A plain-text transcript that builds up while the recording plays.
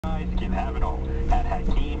Can have it all at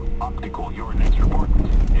Hakeem Optical. Your next report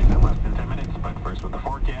is in less than 10 minutes, but first with the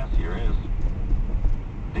forecast, here is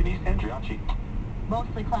Denise Andriacci.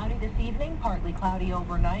 Mostly cloudy this evening, partly cloudy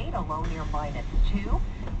overnight, a low near -2.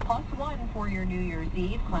 +1 for your New Year's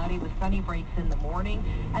Eve, cloudy with sunny breaks in the morning,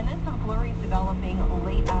 and then some flurries developing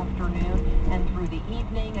late afternoon and through the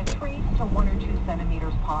evening, a trace to 1 or 2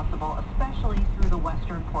 centimeters possible, especially through the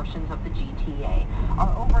western portions of the GTA.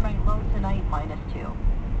 Our overnight low tonight, -2.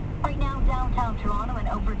 Right now, downtown Toronto, an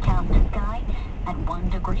overcast sky at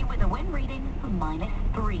 1 degree with a wind reading of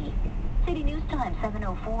 -3. City News Time,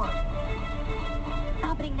 7:04.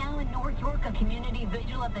 Happening now in North York, a community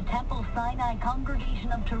vigil at the Temple Sinai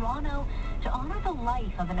Congregation of Toronto to honor the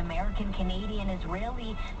life of an American-Canadian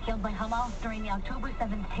Israeli killed by Hamas during the October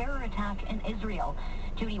 7th terror attack in Israel.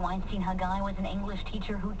 Judy Weinstein-Haggai was an English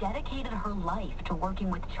teacher who dedicated her life to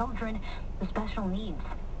working with children with special needs.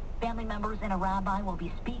 Family members and a rabbi will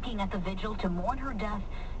be speaking at the vigil to mourn her death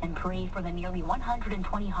and pray for the nearly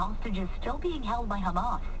 120 hostages still being held by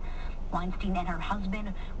Hamas. Weinstein and her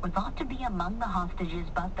husband were thought to be among the hostages,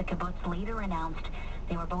 but the kibbutz later announced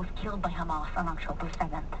they were both killed by Hamas on October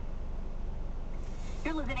 7th.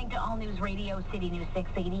 You're listening to All News Radio, City News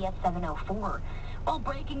 680 at 7:04. Well,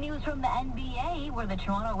 breaking news from the NBA, where the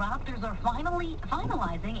Toronto Raptors are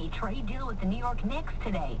finalizing a trade deal with the New York Knicks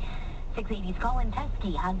today. 680's Colin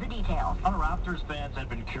Teskey has the details. A lot of Raptors fans have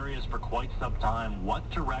been curious for quite some time what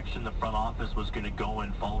direction the front office was going to go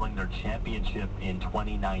in following their championship in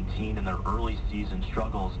 2019 and their early season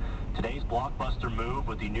struggles. Today's blockbuster move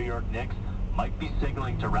with the New York Knicks might be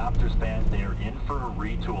signaling to Raptors fans they are in for a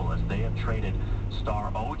retool as they have traded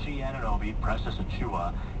star OG Anunoby, Precious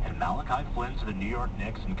Achiuwa, and Malachi Flynn to the New York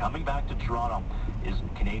Knicks. And coming back to Toronto is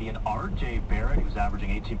Canadian RJ Barrett, who's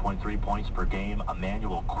averaging 18.3 points per game,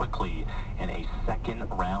 Emmanuel Quickly, and a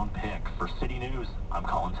second-round pick. For City News, I'm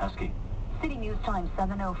Colin Teskey. City News Time,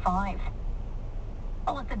 7:05.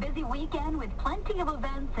 Well, it's a busy weekend with plenty of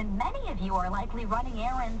events, and many of you are likely running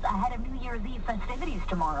errands ahead of New Year's Eve festivities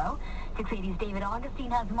tomorrow. 680's David Augustine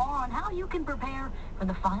has more on how you can prepare for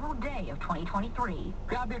the final day of 2023.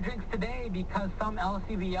 Grab your drinks today because some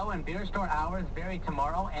LCBO and beer store hours vary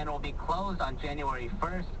tomorrow and will be closed on January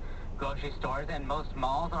 1st. Grocery stores and most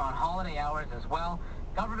malls are on holiday hours as well.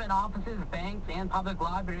 Government offices, banks, and public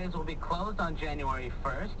libraries will be closed on January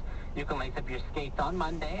 1st. You can lace up your skates on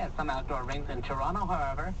Monday at some outdoor rinks in Toronto,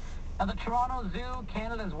 however. Now, the Toronto Zoo,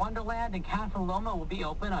 Canada's Wonderland, and Casa Loma will be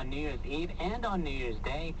open on New Year's Eve and on New Year's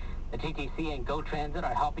Day. The TTC and GO Transit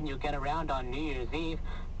are helping you get around on New Year's Eve.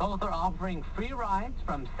 Both are offering free rides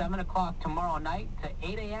from 7 o'clock tomorrow night to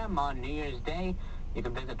 8 a.m. on New Year's Day. You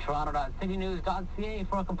can visit toronto.citynews.ca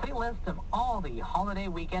for a complete list of all the holiday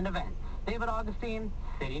weekend events. David Augustine,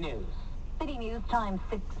 City News. City News Time,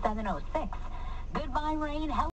 7:06. Goodbye, rain.